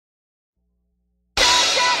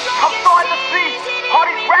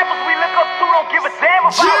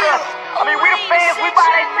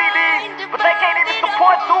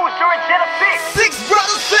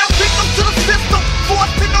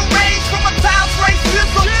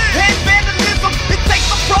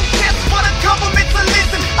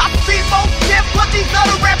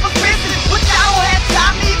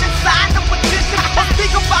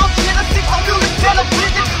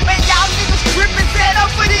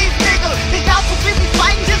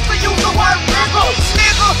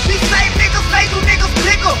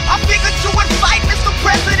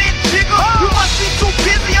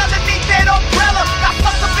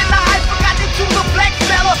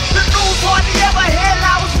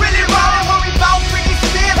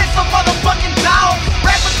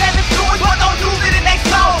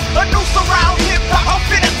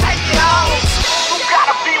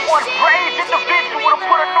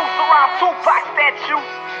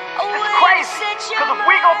This is crazy, cause if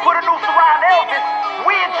we gon' put a noose around Elvis,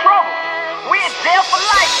 we in trouble. We in jail for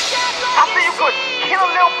life. I feel you could kill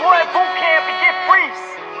a little boy at boot camp and get free,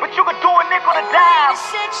 but you could do a nickel to dime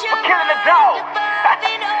for killing a dog.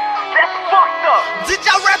 That's fucked up. Did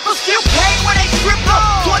y'all rappers feel pain when they stripped up,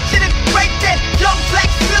 tortured and raped that young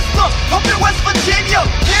black sister up in West Virginia?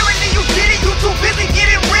 Apparently you did it, you too busy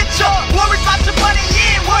getting richer. Worried about your money, you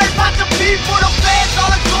ain't worried about your people. The fans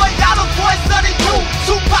all enjoy y'all, the voice of the youth.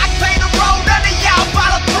 Tupac played the role, none of y'all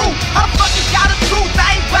follow through. I'm fucking y'all the truth,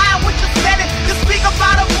 I ain't buying what you're selling. You speak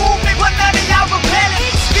about a movement, but none of y'all repelling.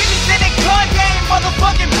 50 Cent and Kanye ain't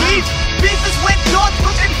motherfucking beef. Beef is when George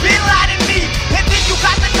Bush and Bin Laden meet. And then you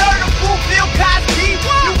got the nerve to fool Bill Cosby.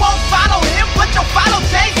 You won't follow him, but you'll follow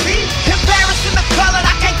Jay-Z. Embarrassing the color,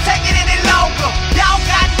 I can't take it any longer. Y'all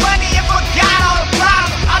got money and forgot all the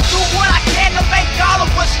problems. I do what I can to make all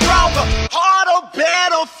of us stronger. Harder,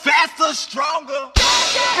 better, faster, stronger.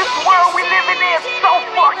 This world we living in is so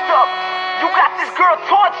fucked up. You got this girl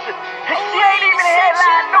tortured, and she ain't even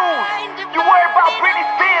headline news. You worry about Britney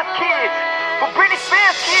Spears' kids, but Britney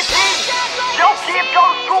Spears' kids eat. Your kids go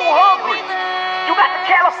to school hungry. You got the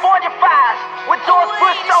California fires with George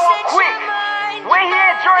Bush so quick. We're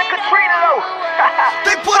here during Katrina though.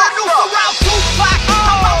 They put a noose around Tupac.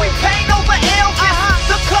 How about we paint over Elvis?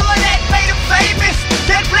 The color that made him famous.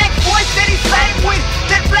 That black voice that he sang with.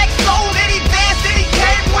 That black soul that he danced that he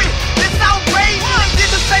came with. This outrageous. They did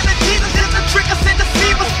the same to Jesus just to trick us and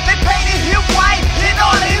deceive us. They painted him white and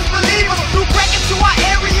all of his believers. You break into our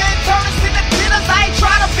area and turn us into dinners. I ain't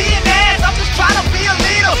trying to be an ass, I'm just trying to be a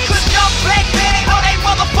leader. Cause young black men ain't on they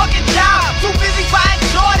motherfucking job. Too busy buying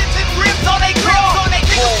Jordans and rims on they grips. So they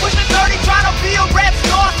niggas pushing 30 trying to be a rap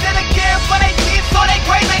star. Instead of caring for they kids so they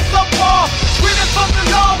grades ain't so far. Screaming from the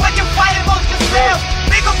Lord when you fight amongst yourselves.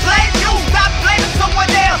 Nigga blame you, stop blaming someone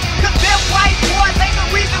else. Cause them white boys ain't the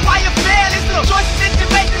reason why you fail. It's the choices that you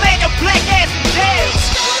make laying your black ass in jail.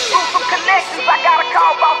 Through some connections, I got a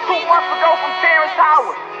call about 2 months ago from Terrence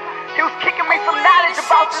Howard. He was kicking me some knowledge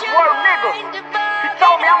about this word nigga. He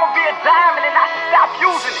told me I'ma be a diamond and I should stop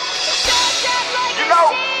using it. You know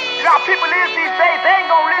how people is these days, they ain't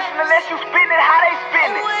gonna listen unless you spin it how they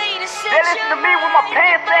spin it. They listen to me with my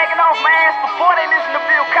pants sagging off my ass before they listen to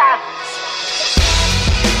Bill Cosby.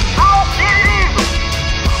 I don't get it either.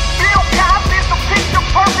 Bill Cosby is the picture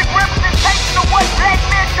perfect representation of what black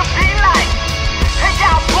men should be like. And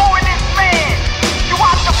y'all booing this man. You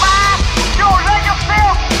out the mind? You don't love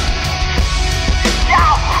yourself?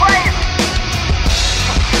 Y'all crazy.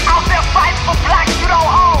 Out there fighting for blacks you don't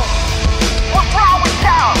own. What's wrong with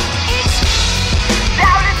y'all?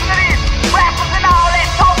 Y'all listen to this. Rappers and all that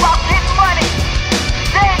talk about getting money.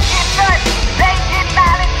 They ain't getting nothing. They ain't getting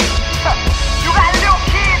knowledge. You got little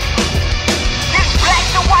kids. This black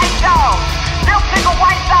and white dog. They'll pick a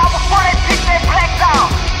white dog before they pick their black dog.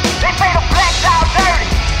 They made a black dog dirty.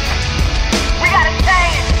 We gotta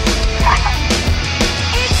change.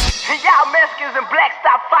 And y'all Mexicans and blacks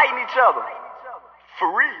stop fighting each other.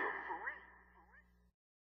 For real.